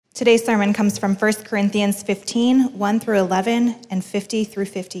Today's sermon comes from 1 Corinthians 15, 1 through 11, and 50 through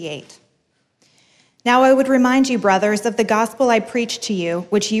 58. Now I would remind you, brothers, of the gospel I preached to you,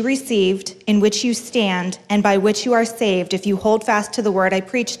 which you received, in which you stand, and by which you are saved, if you hold fast to the word I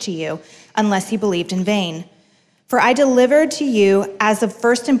preached to you, unless you believed in vain. For I delivered to you as of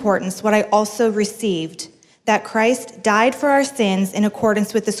first importance what I also received, that Christ died for our sins in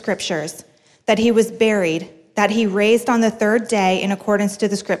accordance with the Scriptures, that he was buried, that he raised on the third day in accordance to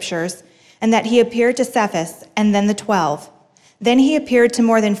the Scriptures, and that he appeared to Cephas and then the 12. Then he appeared to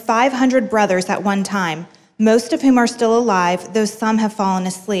more than 500 brothers at one time, most of whom are still alive, though some have fallen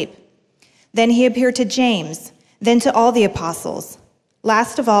asleep. Then he appeared to James, then to all the apostles.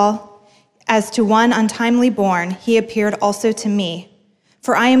 Last of all, as to one untimely born, he appeared also to me.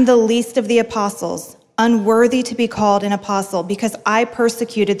 For I am the least of the apostles, unworthy to be called an apostle, because I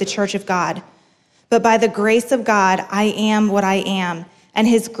persecuted the church of God. But by the grace of God, I am what I am, and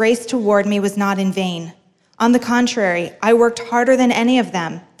his grace toward me was not in vain. On the contrary, I worked harder than any of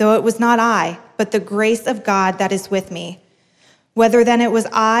them, though it was not I, but the grace of God that is with me. Whether then it was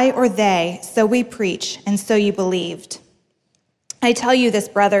I or they, so we preach, and so you believed. I tell you this,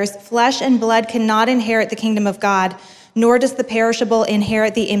 brothers, flesh and blood cannot inherit the kingdom of God, nor does the perishable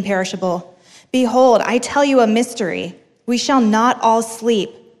inherit the imperishable. Behold, I tell you a mystery. We shall not all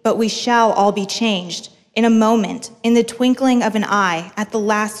sleep, but we shall all be changed, in a moment, in the twinkling of an eye, at the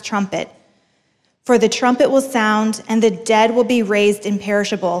last trumpet. For the trumpet will sound, and the dead will be raised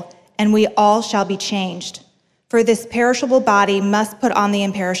imperishable, and we all shall be changed. For this perishable body must put on the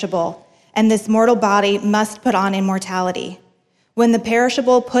imperishable, and this mortal body must put on immortality. When the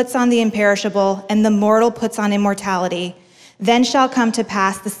perishable puts on the imperishable, and the mortal puts on immortality, then shall come to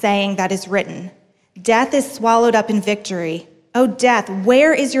pass the saying that is written, Death is swallowed up in victory. O death,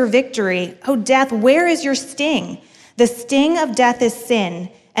 where is your victory? O death, where is your sting? The sting of death is sin,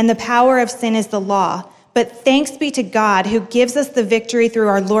 and the power of sin is the law. But thanks be to God who gives us the victory through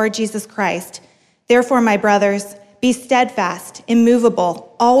our Lord Jesus Christ. Therefore, my brothers, be steadfast,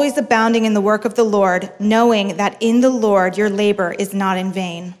 immovable, always abounding in the work of the Lord, knowing that in the Lord your labor is not in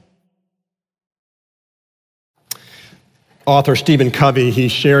vain. Author Stephen Covey, he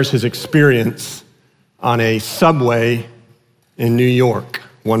shares his experience on a subway in New York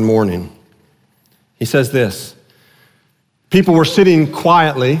one morning. He says this: people were sitting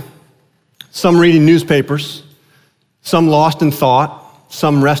quietly, some reading newspapers, some lost in thought,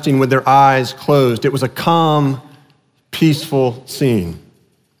 some resting with their eyes closed. It was a calm, peaceful scene.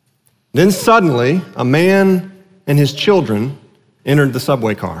 Then suddenly, a man and his children entered the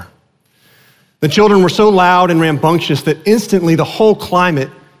subway car. The children were so loud and rambunctious that instantly the whole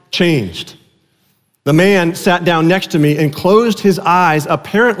climate changed. The man sat down next to me and closed his eyes,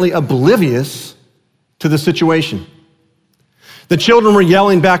 apparently oblivious to the situation. The children were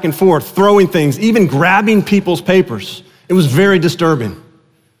yelling back and forth, throwing things, even grabbing people's papers. It was very disturbing.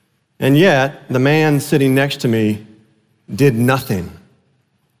 And yet, the man sitting next to me did nothing.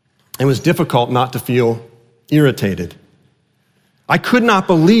 It was difficult not to feel irritated. I could not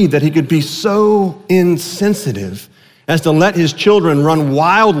believe that he could be so insensitive as to let his children run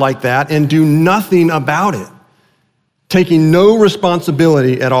wild like that and do nothing about it, taking no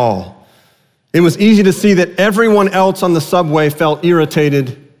responsibility at all. It was easy to see that everyone else on the subway felt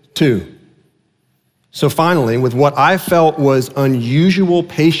irritated too. So finally, with what I felt was unusual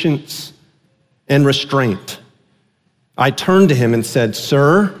patience and restraint, I turned to him and said,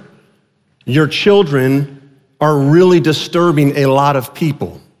 "Sir, your children are really disturbing a lot of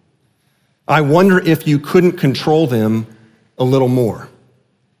people. I wonder if you couldn't control them a little more."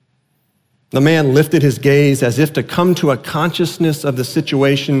 The man lifted his gaze as if to come to a consciousness of the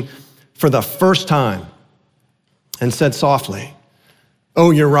situation for the first time and said softly,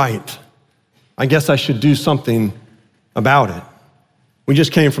 "Oh, you're right. I guess I should do something about it. We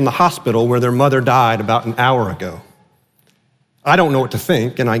just came from the hospital where their mother died about an hour ago. I don't know what to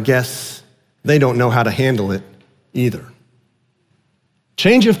think, and I guess they don't know how to handle it either."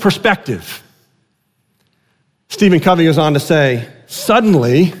 Change of perspective. Stephen Covey goes on to say,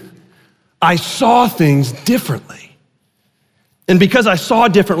 "Suddenly, I saw things differently. And because I saw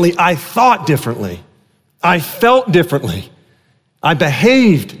differently, I thought differently. I felt differently. I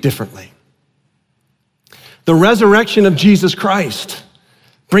behaved differently." The resurrection of Jesus Christ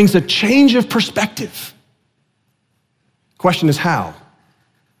brings a change of perspective. Question is how?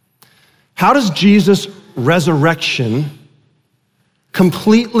 How does Jesus' resurrection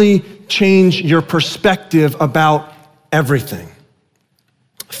completely change your perspective about everything?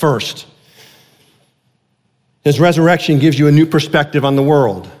 First, his resurrection gives you a new perspective on the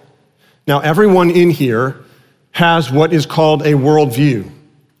world. Now, everyone in here has what is called a worldview.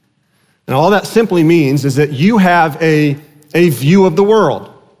 And all that simply means is that you have a view of the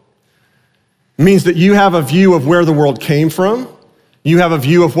world. It means that you have a view of where the world came from. You have a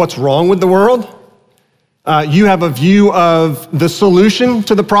view of what's wrong with the world. You have a view of the solution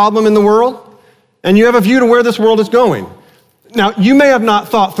to the problem in the world. And you have a view to where this world is going. Now, you may have not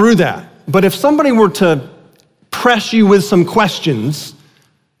thought through that, but if somebody were to press you with some questions,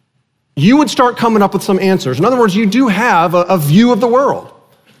 you would start coming up with some answers. In other words, you do have a view of the world,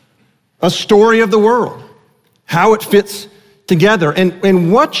 a story of the world, how it fits together.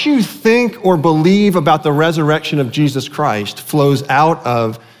 And what you think or believe about the resurrection of Jesus Christ flows out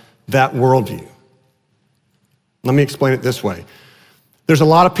of that worldview. Let me explain it this way. There's a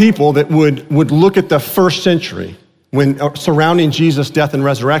lot of people that would look at the first century when surrounding Jesus' death and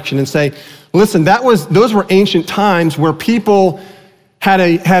resurrection and say, listen, those were ancient times where people had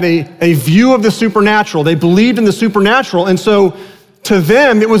a view of the supernatural. They believed in the supernatural, and so to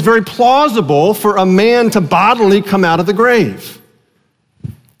them, it was very plausible for a man to bodily come out of the grave.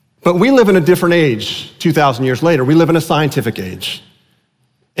 But we live in a different age 2,000 years later. We live in a scientific age,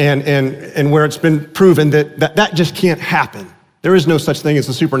 and where it's been proven that just can't happen. There is no such thing as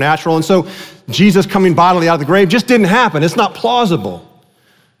the supernatural. And so Jesus coming bodily out of the grave just didn't happen. It's not plausible.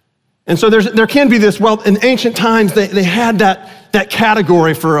 And so there can be this, well, in ancient times, they had that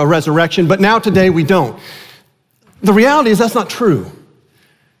category for a resurrection, but now today we don't. The reality is that's not true.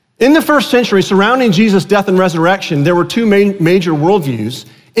 In the first century, surrounding Jesus' death and resurrection, there were two major worldviews,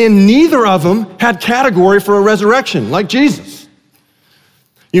 and neither of them had category for a resurrection like Jesus.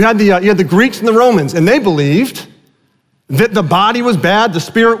 You had the Greeks and the Romans, and they believed that the body was bad, the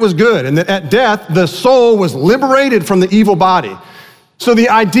spirit was good, and that at death, the soul was liberated from the evil body. So the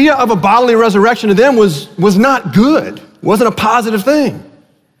idea of a bodily resurrection to them was not good, wasn't a positive thing.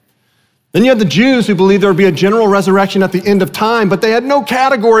 Then you had the Jews who believed there would be a general resurrection at the end of time, but they had no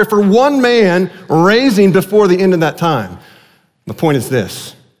category for one man raising before the end of that time. The point is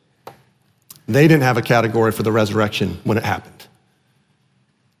this: they didn't have a category for the resurrection when it happened,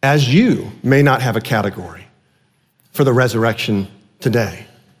 as you may not have a category for the resurrection today.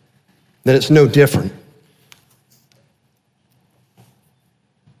 That it's no different.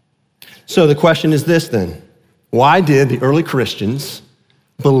 So the question is this then: why did the early Christians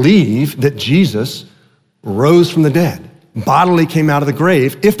believe that Jesus rose from the dead, bodily came out of the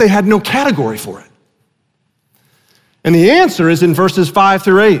grave, if they had no category for it? And the answer is in verses 5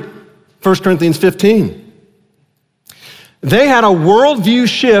 through 8, 1 Corinthians 15. They had a worldview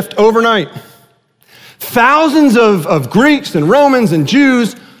shift overnight. Thousands of Greeks and Romans and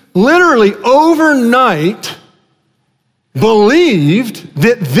Jews literally overnight believed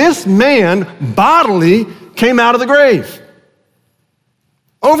that this man bodily came out of the grave.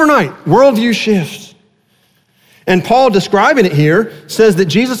 Overnight, worldview shift. And Paul, describing it here, says that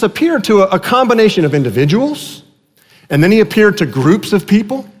Jesus appeared to a combination of individuals, and then he appeared to groups of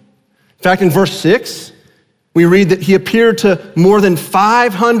people. In fact, in verse 6, we read that he appeared to more than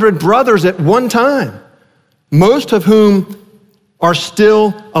 500 brothers at one time, most of whom are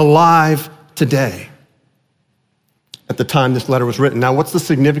still alive today at the time this letter was written. Now, what's the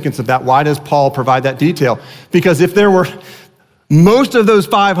significance of that? Why does Paul provide that detail? Because if there were most of those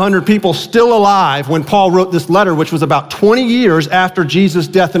 500 people still alive when Paul wrote this letter, which was about 20 years after Jesus'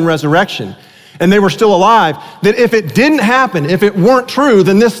 death and resurrection, and they were still alive, that if it didn't happen, if it weren't true,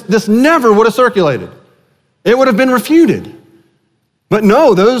 then this never would have circulated. It would have been refuted. But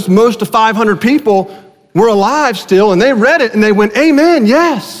no, those most of 500 people were alive still, and they read it and they went, amen,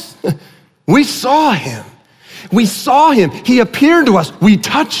 yes, we saw him. We saw him. He appeared to us. We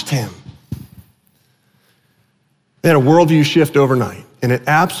touched him. They had a worldview shift overnight, and it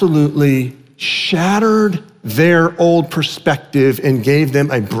absolutely shattered their old perspective and gave them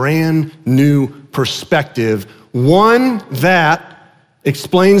a brand new perspective, one that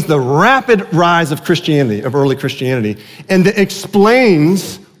explains the rapid rise of Christianity, of early Christianity, and that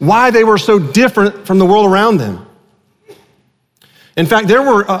explains why they were so different from the world around them. In fact, there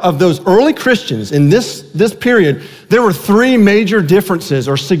were, of those early Christians in this period, there were three major differences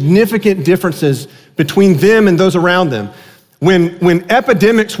or significant differences between them and those around them. When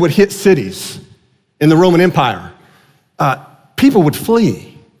epidemics would hit cities in the Roman Empire, people would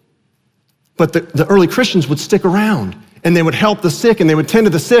flee. But the early Christians would stick around, and they would help the sick, and they would tend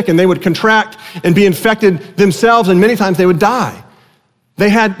to the sick, and they would contract and be infected themselves, and many times they would die. They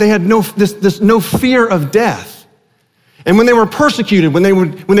had no fear of death. And when they were persecuted, when they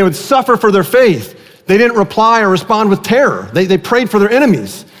would suffer for their faith, they didn't reply or respond with terror. They prayed for their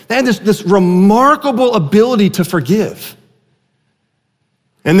enemies. They had this remarkable ability to forgive.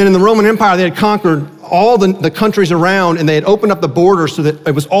 And then in the Roman Empire, they had conquered all the countries around, and they had opened up the borders so that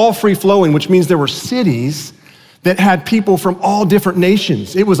it was all free-flowing, which means there were cities that had people from all different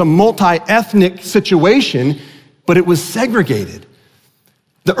nations. It was a multi-ethnic situation, but it was segregated.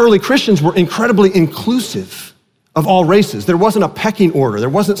 The early Christians were incredibly inclusive of all races. There wasn't a pecking order. There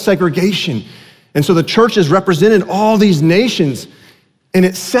wasn't segregation. And so the churches represented all these nations, and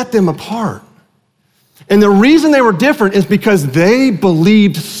it set them apart. And the reason they were different is because they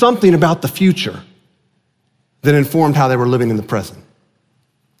believed something about the future that informed how they were living in the present.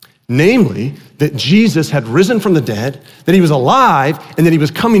 Namely, that Jesus had risen from the dead, that he was alive, and that he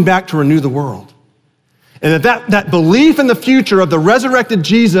was coming back to renew the world. And that belief in the future of the resurrected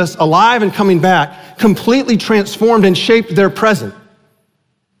Jesus alive and coming back completely transformed and shaped their present.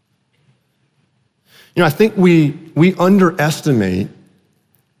 I think we underestimate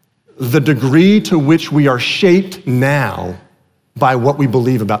the degree to which we are shaped now by what we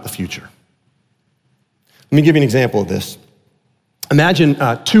believe about the future. Let me give you an example of this. Imagine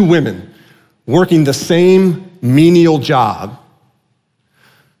two women working the same menial job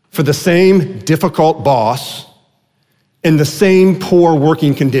for the same difficult boss in the same poor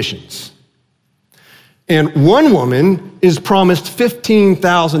working conditions. And one woman is promised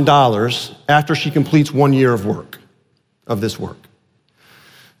 $15,000 after she completes 1 year of this work.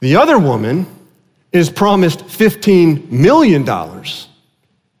 The other woman is promised $15 million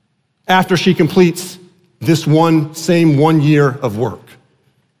after she completes this same 1 year of work.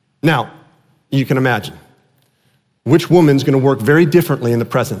 Now, you can imagine which woman's gonna work very differently in the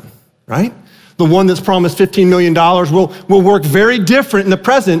present, right? The one that's promised $15 million will work very different in the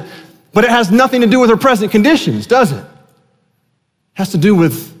present, but it has nothing to do with her present conditions, does it? It has to do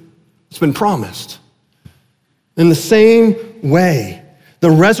with what's been promised. In the same way, the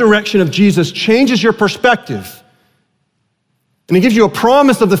resurrection of Jesus changes your perspective. And it gives you a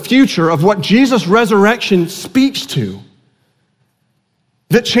promise of the future of what Jesus' resurrection speaks to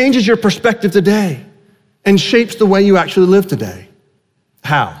that changes your perspective today and shapes the way you actually live today.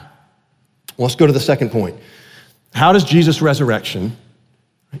 How? Well, let's go to the second point. How does Jesus' resurrection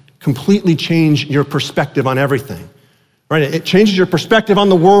completely change your perspective on everything? Right? It changes your perspective on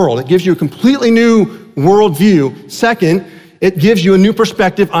the world. It gives you a completely new worldview. Second, it gives you a new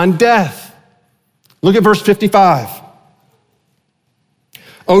perspective on death. Look at verse 55.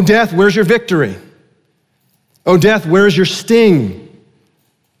 O death, where's your victory? O death, where is your sting?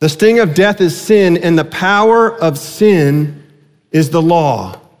 The sting of death is sin, and the power of sin is the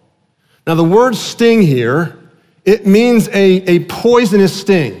law. Now, the word sting here, it means a poisonous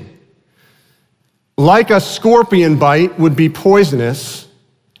sting. Like a scorpion bite would be poisonous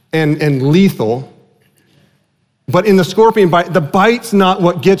and lethal. But in the scorpion bite, the bite's not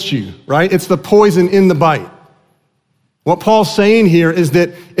what gets you, right? It's the poison in the bite. What Paul's saying here is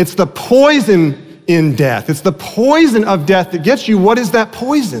that it's the poison in death. It's the poison of death that gets you. What is that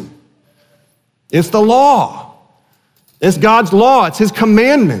poison? It's the law. It's God's law. It's his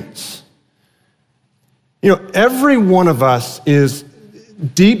commandments. Every one of us is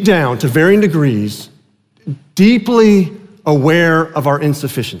deep down, to varying degrees, deeply aware of our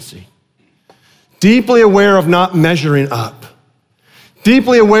insufficiency, deeply aware of not measuring up,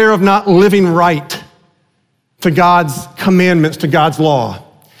 deeply aware of not living right to God's commandments, to God's law.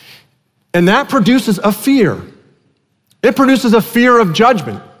 And that produces a fear. It produces a fear of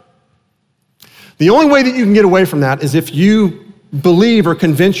judgment. The only way that you can get away from that is if you believe or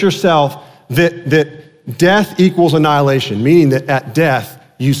convince yourself that death equals annihilation, meaning that at death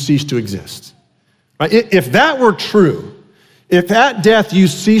you cease to exist. Right? If that were true, if at death you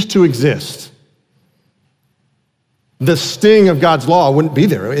cease to exist, the sting of God's law wouldn't be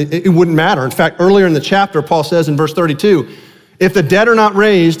there. It wouldn't matter. In fact, earlier in the chapter, Paul says in verse 32, if the dead are not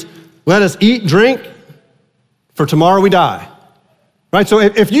raised, let us eat, drink, for tomorrow we die. Right? So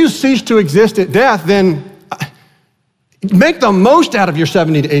if you cease to exist at death, then make the most out of your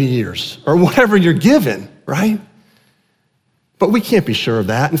 70 to 80 years or whatever you're given, right? But we can't be sure of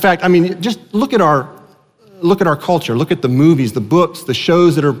that. In fact, just look at our culture. Look at the movies, the books, the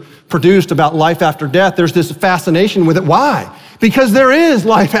shows that are produced about life after death. There's this fascination with it. Why? Because there is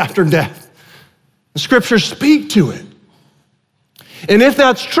life after death. The scriptures speak to it. And if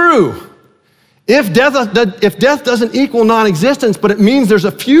that's true, if death doesn't equal non-existence, but it means there's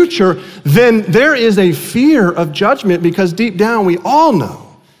a future, then there is a fear of judgment because deep down we all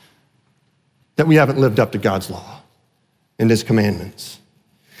know that we haven't lived up to God's law and his commandments.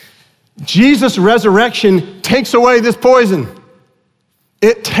 Jesus' resurrection takes away this poison.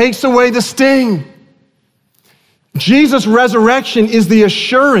 It takes away the sting. Jesus' resurrection is the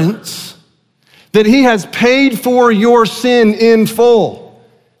assurance that he has paid for your sin in full.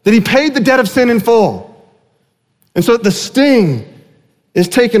 that he paid the debt of sin in full. And so the sting is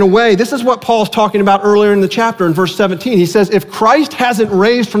taken away. This is what Paul's talking about earlier in the chapter in verse 17. He says, if Christ hasn't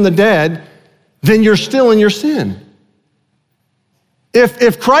raised from the dead, then you're still in your sin.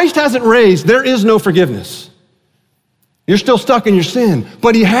 If Christ hasn't raised, there is no forgiveness. You're still stuck in your sin.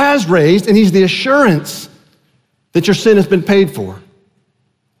 But he has raised, and he's the assurance that your sin has been paid for.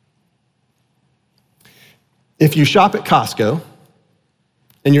 If you shop at Costco,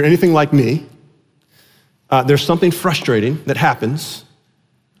 and you're anything like me, there's something frustrating that happens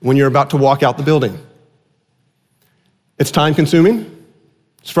when you're about to walk out the building. It's time-consuming,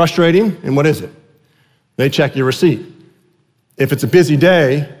 it's frustrating, and what is it? They check your receipt. If it's a busy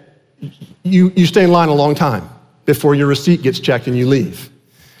day, you stay in line a long time before your receipt gets checked and you leave.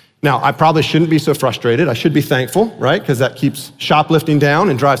 Now, I probably shouldn't be so frustrated. I should be thankful, right? Because that keeps shoplifting down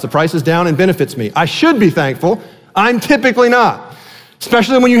and drives the prices down and benefits me. I should be thankful. I'm typically not,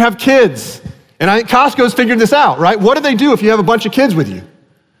 especially when you have kids. And I think Costco's figured this out, right? What do they do if you have a bunch of kids with you?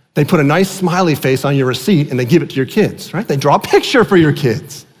 They put a nice smiley face on your receipt and they give it to your kids, right? They draw a picture for your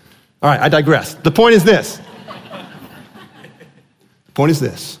kids. All right, I digress. The point is this. The point is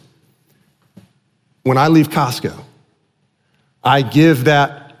this. When I leave Costco, I give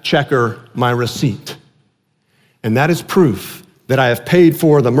that checker my receipt. And that is proof that I have paid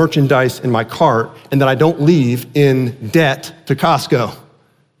for the merchandise in my cart and that I don't leave in debt to Costco.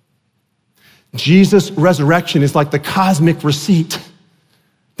 Jesus' resurrection is like the cosmic receipt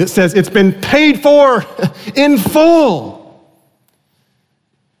that says it's been paid for in full.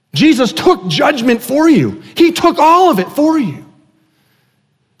 Jesus took judgment for you. He took all of it for you.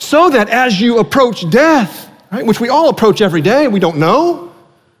 So that as you approach death, right, which we all approach every day, we don't know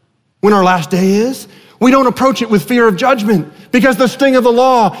when our last day is, we don't approach it with fear of judgment because the sting of the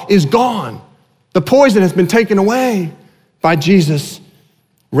law is gone. The poison has been taken away by Jesus'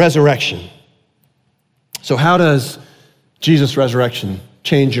 resurrection. So how does Jesus' resurrection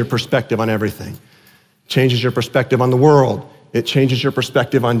change your perspective on everything? It changes your perspective on the world. It changes your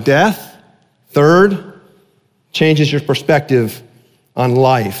perspective on death. Third, changes your perspective on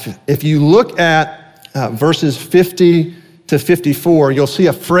life. If you look at verses 50 to 54, you'll see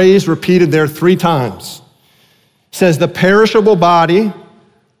a phrase repeated there 3 times. It says, the perishable body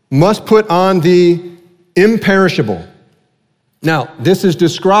must put on the imperishable. Now, this is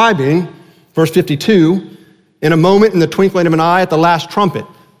describing, verse 52, in a moment, in the twinkling of an eye, at the last trumpet.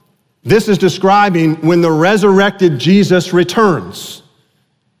 This is describing when the resurrected Jesus returns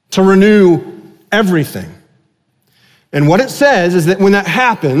to renew everything. And what it says is that when that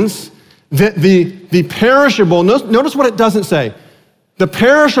happens, that the perishable, notice what it doesn't say. The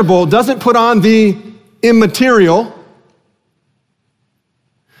perishable doesn't put on the immaterial.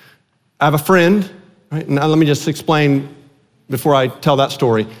 I have a friend, right? Now let me just explain before I tell that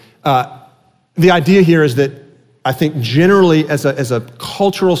story. The idea here is that I think generally as a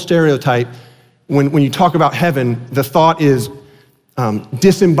cultural stereotype, when you talk about heaven, the thought is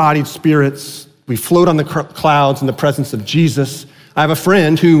disembodied spirits. We float on the clouds in the presence of Jesus. I have a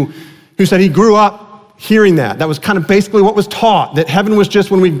friend who said he grew up hearing that. That was kind of basically what was taught, that heaven was just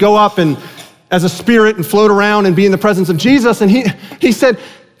when we'd go up and as a spirit and float around and be in the presence of Jesus. And he said,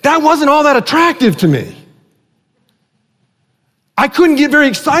 that wasn't all that attractive to me. I couldn't get very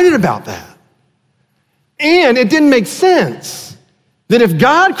excited about that. And it didn't make sense that if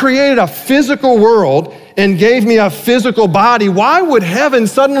God created a physical world and gave me a physical body, why would heaven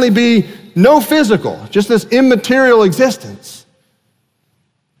suddenly be no physical, just this immaterial existence?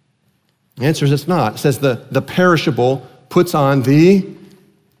 The answer is it's not. It says the perishable puts on the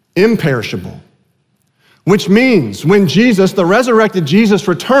imperishable, which means when Jesus, the resurrected Jesus,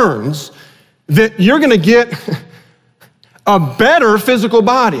 returns, that you're going to get a better physical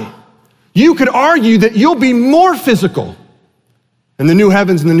body. You could argue that you'll be more physical in the new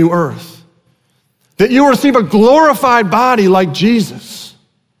heavens and the new earth, that you'll receive a glorified body like Jesus,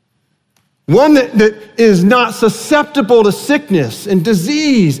 one that is not susceptible to sickness and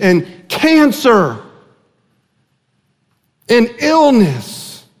disease and cancer and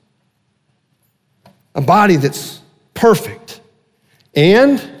illness, a body that's perfect,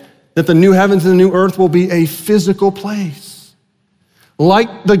 and that the new heavens and the new earth will be a physical place.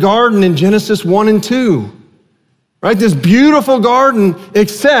 Like the garden in Genesis 1 and 2, right? This beautiful garden,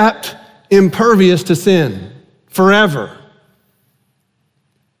 except impervious to sin forever.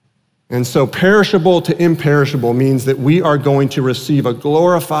 And so perishable to imperishable means that we are going to receive a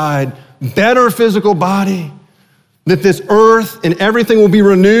glorified, better physical body, that this earth and everything will be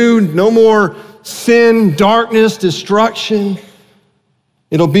renewed, no more sin, darkness, destruction.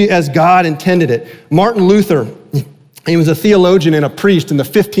 It'll be as God intended it. Martin Luther, He was a theologian and a priest in the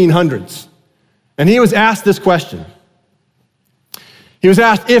 1500s. And he was asked this question. He was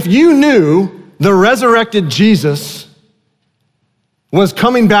asked, if you knew the resurrected Jesus was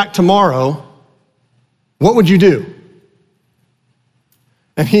coming back tomorrow, what would you do?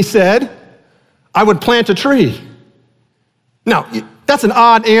 And he said, I would plant a tree. Now, that's an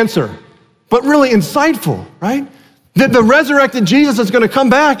odd answer, but really insightful, right? That the resurrected Jesus is going to come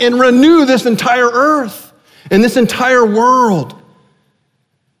back and renew this entire earth and this entire world.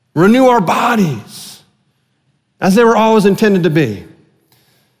 Renew our bodies as they were always intended to be.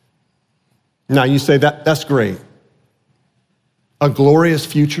 Now you say that's great. A glorious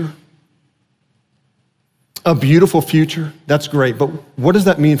future, a beautiful future, that's great. But what does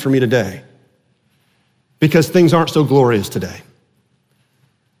that mean for me today? Because things aren't so glorious today.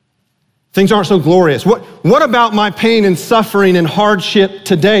 Things aren't so glorious. What about my pain and suffering and hardship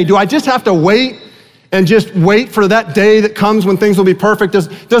today? Do I just have to wait and just wait for that day that comes when things will be perfect?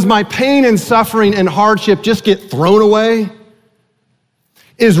 Does my pain and suffering and hardship just get thrown away?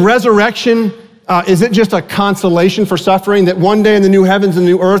 Is resurrection, is it just a consolation for suffering that one day in the new heavens and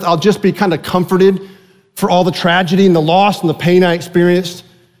new earth, I'll just be kind of comforted for all the tragedy and the loss and the pain I experienced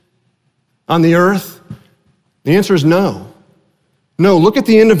on the earth? The answer is no. No, look at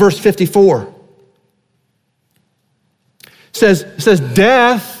the end of verse 54. It says,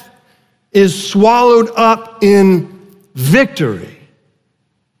 death is swallowed up in victory.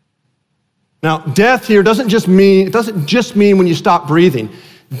 Now, death here doesn't just mean when you stop breathing.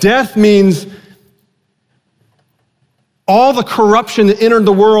 Death means all the corruption that entered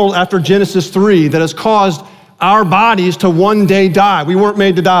the world after Genesis 3 that has caused our bodies to one day die. We weren't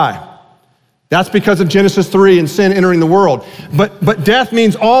made to die. That's because of Genesis 3 and sin entering the world. But death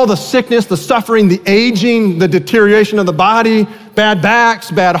means all the sickness, the suffering, the aging, the deterioration of the body, bad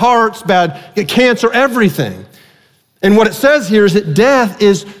backs, bad hearts, bad cancer, everything. And what it says here is that death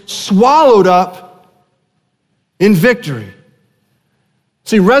is swallowed up in victory.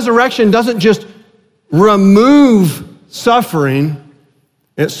 See, resurrection doesn't just remove suffering,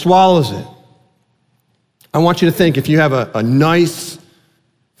 it swallows it. I want you to think if you have a nice,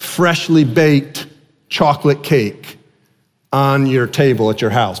 freshly baked chocolate cake on your table at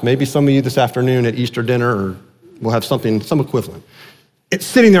your house. Maybe some of you this afternoon at Easter dinner, or we'll have some equivalent. It's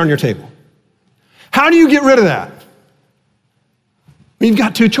sitting there on your table. How do you get rid of that? You've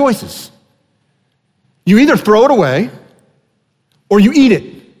got two choices. You either throw it away or you eat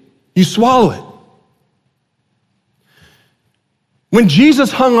it. You swallow it. When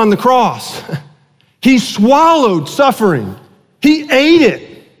Jesus hung on the cross, he swallowed suffering. He ate it.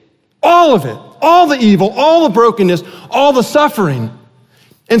 All of it, all the evil, all the brokenness, all the suffering,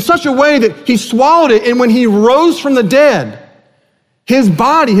 in such a way that he swallowed it, and when he rose from the dead, his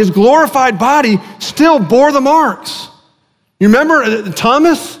body, his glorified body, still bore the marks. You remember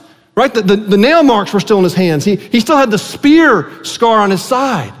Thomas, right? The nail marks were still in his hands. He still had the spear scar on his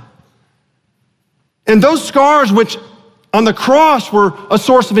side. And those scars, which on the cross were a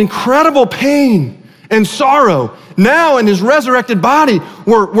source of incredible pain and sorrow, now in his resurrected body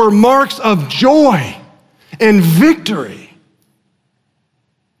were marks of joy and victory.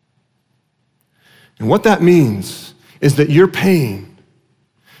 And what that means is that your pain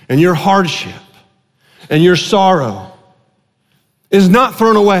and your hardship and your sorrow is not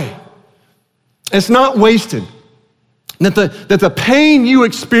thrown away. It's not wasted. That the pain you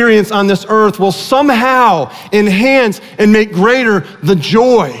experience on this earth will somehow enhance and make greater the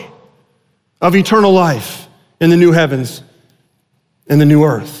joy of eternal life in the new heavens and the new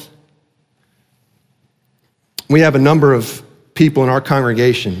earth. We have a number of people in our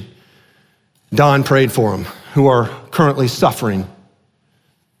congregation, Don prayed for them, who are currently suffering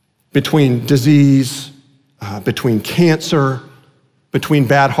between disease, between cancer, between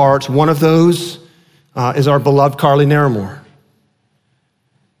bad hearts. One of those is our beloved Carly Naramore.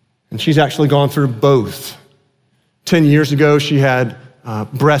 And she's actually gone through both. 10 years ago, she had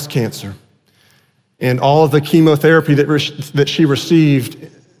breast cancer. And all of the chemotherapy that she received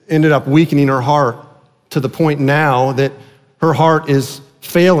ended up weakening her heart to the point now that her heart is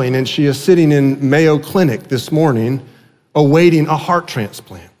failing, and she is sitting in Mayo Clinic this morning awaiting a heart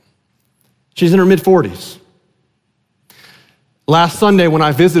transplant. She's in her mid-40s. Last Sunday when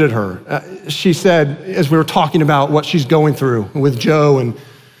I visited her, she said, as we were talking about what she's going through with Joe and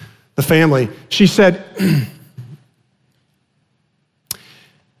the family, she said,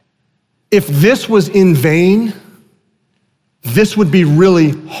 if this was in vain, this would be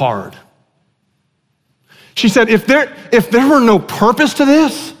really hard. She said, if there were no purpose to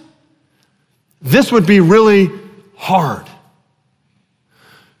this, this would be really hard.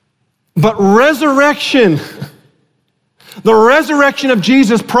 But resurrection The resurrection of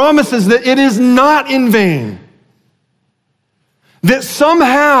Jesus promises that it is not in vain. That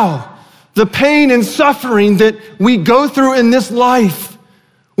somehow the pain and suffering that we go through in this life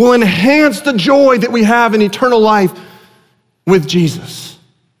will enhance the joy that we have in eternal life with Jesus.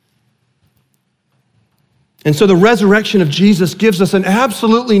 And so the resurrection of Jesus gives us an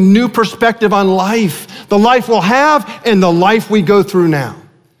absolutely new perspective on life, the life we'll have and the life we go through now.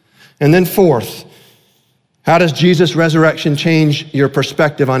 And then fourth, how does Jesus' resurrection change your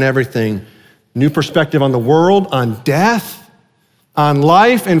perspective on everything? New perspective on the world, on death, on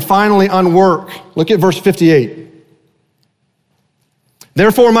life, and finally on work. Look at verse 58.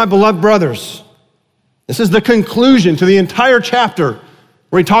 Therefore, my beloved brothers, this is the conclusion to the entire chapter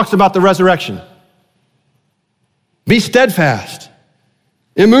where he talks about the resurrection. Be steadfast,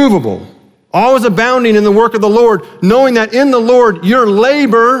 immovable, always abounding in the work of the Lord, knowing that in the Lord your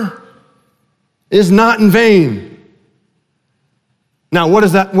labor is not in vain. Now, what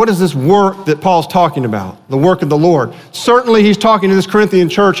is this work that Paul's talking about? The work of the Lord. Certainly, he's talking to this Corinthian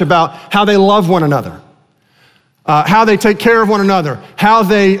church about how they love one another, how they take care of one another, how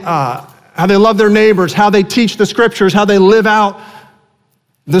they love their neighbors, how they teach the scriptures, how they live out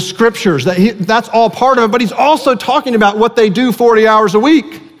the scriptures. That's all part of it, but he's also talking about what they do 40 hours a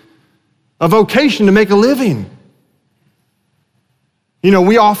week, a vocation to make a living. You know,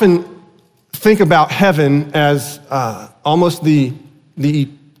 we often think about heaven as almost the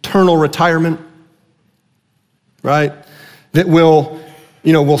eternal retirement, right? That we'll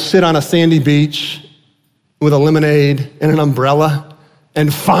sit on a sandy beach with a lemonade and an umbrella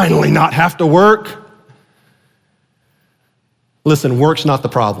and finally not have to work. Listen, work's not the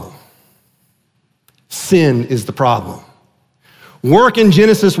problem. Sin is the problem. Work in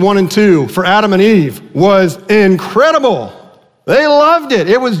Genesis 1 and 2 for Adam and Eve was incredible. They loved it.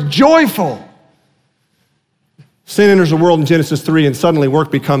 It was joyful. Sin enters the world in Genesis 3, and suddenly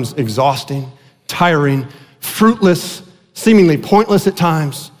work becomes exhausting, tiring, fruitless, seemingly pointless at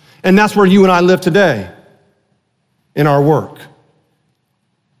times. And that's where you and I live today in our work.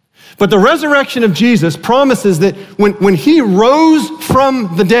 But the resurrection of Jesus promises that when he rose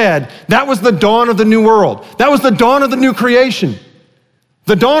from the dead, that was the dawn of the new world. That was the dawn of the new creation.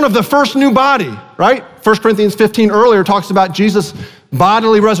 The dawn of the first new body, right? 1 Corinthians 15 earlier talks about Jesus'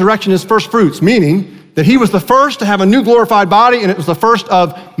 bodily resurrection as first fruits, meaning that he was the first to have a new glorified body, and it was the first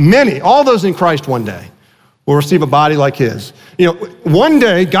of many. All those in Christ one day will receive a body like his. You know, one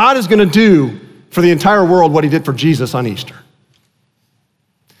day God is going to do for the entire world what he did for Jesus on Easter.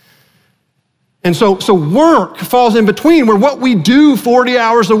 And so work falls in between, where what we do 40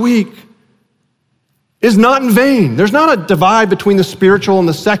 hours a week is not in vain. There's not a divide between the spiritual and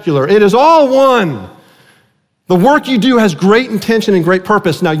the secular. It is all one. The work you do has great intention and great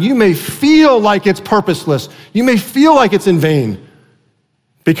purpose. Now, you may feel like it's purposeless. You may feel like it's in vain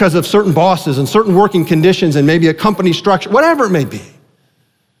because of certain bosses and certain working conditions and maybe a company structure, whatever it may be.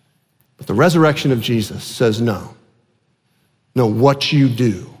 But the resurrection of Jesus says no. No, what you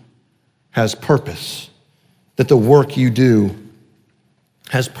do has purpose, that the work you do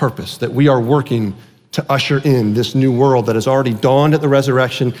has purpose, that we are working to usher in this new world that has already dawned at the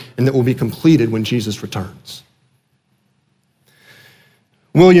resurrection and that will be completed when Jesus returns.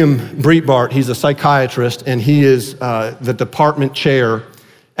 William Breitbart, he's a psychiatrist, and he is the department chair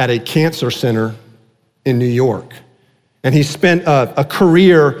at a cancer center in New York. And he spent a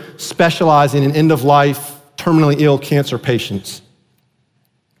career specializing in end-of-life, terminally ill cancer patients.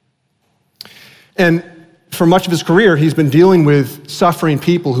 And for much of his career, he's been dealing with suffering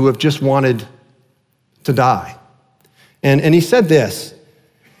people who have just wanted to die. And he said this.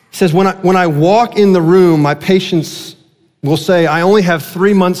 He says, when I walk in the room, my patients will say, I only have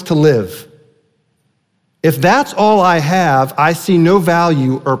 3 months to live. If that's all I have, I see no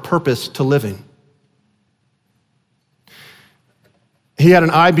value or purpose to living. He had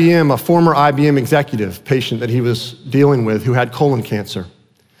a former IBM executive patient that he was dealing with who had colon cancer.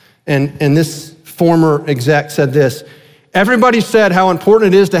 And this former exec said this, everybody said how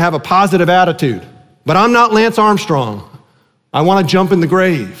important it is to have a positive attitude, but I'm not Lance Armstrong. I want to jump in the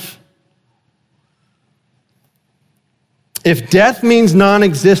grave. If death means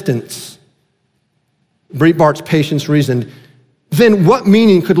non-existence, Breitbart's patients reasoned, then what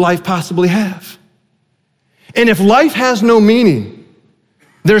meaning could life possibly have? And if life has no meaning,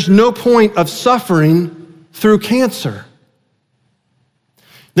 there's no point of suffering through cancer.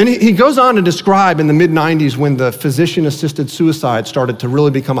 Then he goes on to describe in the mid-90s when the physician-assisted suicide started to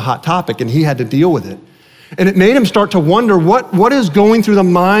really become a hot topic and he had to deal with it. And it made him start to wonder what is going through the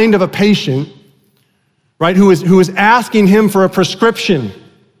mind of a patient, right, who is asking him for a prescription,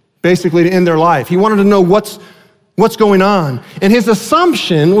 basically to end their life. He wanted to know what's what's going on. And his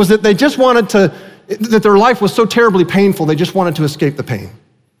assumption was that that their life was so terribly painful, they just wanted to escape the pain.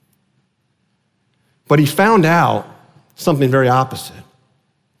 But he found out something very opposite.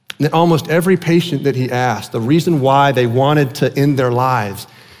 That almost every patient that he asked, the reason why they wanted to end their lives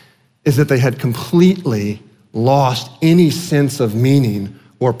is that they had completely lost any sense of meaning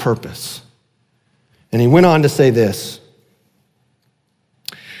or purpose. And he went on to say this.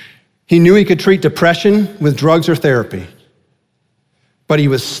 He knew he could treat depression with drugs or therapy, but he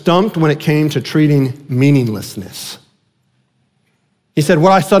was stumped when it came to treating meaninglessness. He said,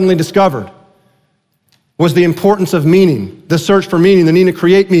 what I suddenly discovered was the importance of meaning, the search for meaning, the need to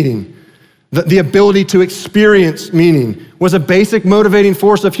create meaning, the ability to experience meaning was a basic motivating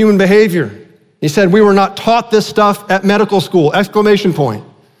force of human behavior. He said, we were not taught this stuff at medical school, exclamation point.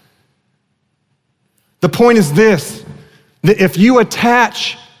 The point is this, that if you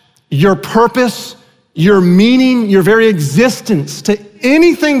attach your purpose, your meaning, your very existence to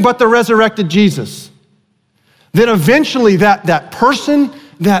anything but the resurrected Jesus, then eventually that person,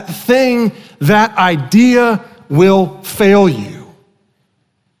 that thing, that idea will fail you.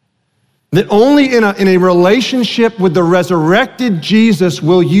 That only in a relationship with the resurrected Jesus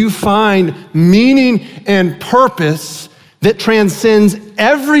will you find meaning and purpose that transcends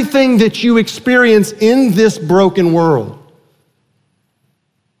everything that you experience in this broken world.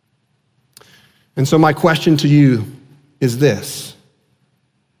 And so my question to you is this.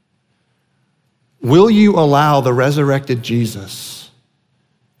 Will you allow the resurrected Jesus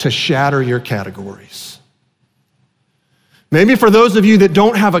to shatter your categories? Maybe for those of you that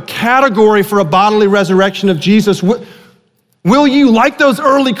don't have a category for a bodily resurrection of Jesus, will you, like those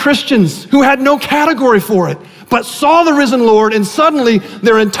early Christians who had no category for it, but saw the risen Lord and suddenly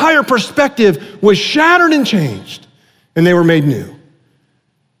their entire perspective was shattered and changed and they were made new?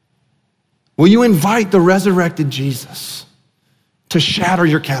 Will you invite the resurrected Jesus to shatter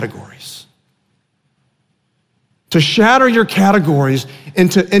your categories? To shatter your categories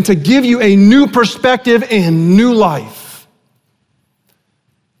and to give you a new perspective and new life.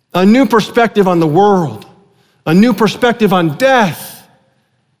 A new perspective on the world. A new perspective on death.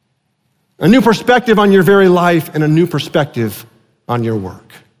 A new perspective on your very life and a new perspective on your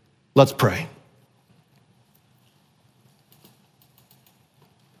work. Let's pray.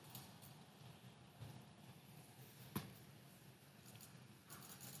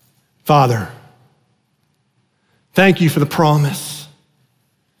 Father, thank you for the promise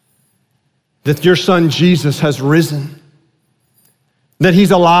that your son Jesus has risen, that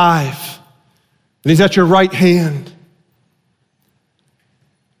he's alive, and he's at your right hand.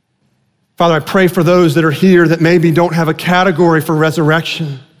 Father, I pray for those that are here that maybe don't have a category for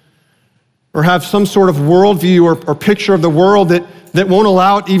resurrection or have some sort of worldview or picture of the world that won't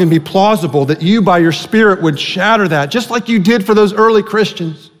allow it to even be plausible, that you by your Spirit would shatter that, just like you did for those early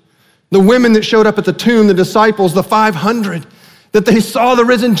Christians. The women that showed up at the tomb, the disciples, the 500, that they saw the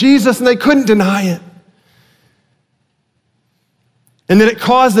risen Jesus and they couldn't deny it. And that it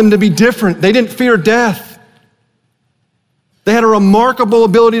caused them to be different. They didn't fear death. They had a remarkable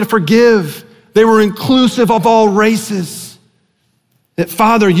ability to forgive. They were inclusive of all races. That,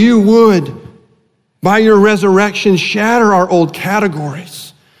 Father, you would, by your resurrection, shatter our old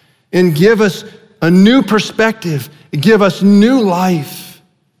categories and give us a new perspective, give us new life.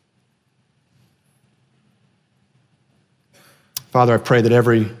 Father, I pray that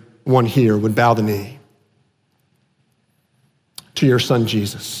everyone here would bow the knee to your son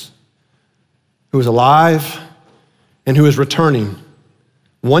Jesus, who is alive and who is returning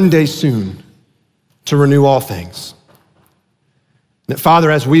one day soon to renew all things. That, Father,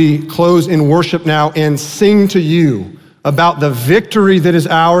 as we close in worship now and sing to you about the victory that is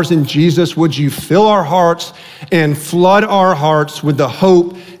ours in Jesus, would you fill our hearts and flood our hearts with the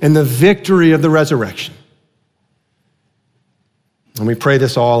hope and the victory of the resurrection. And we pray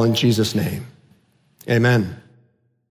this all in Jesus' name. Amen.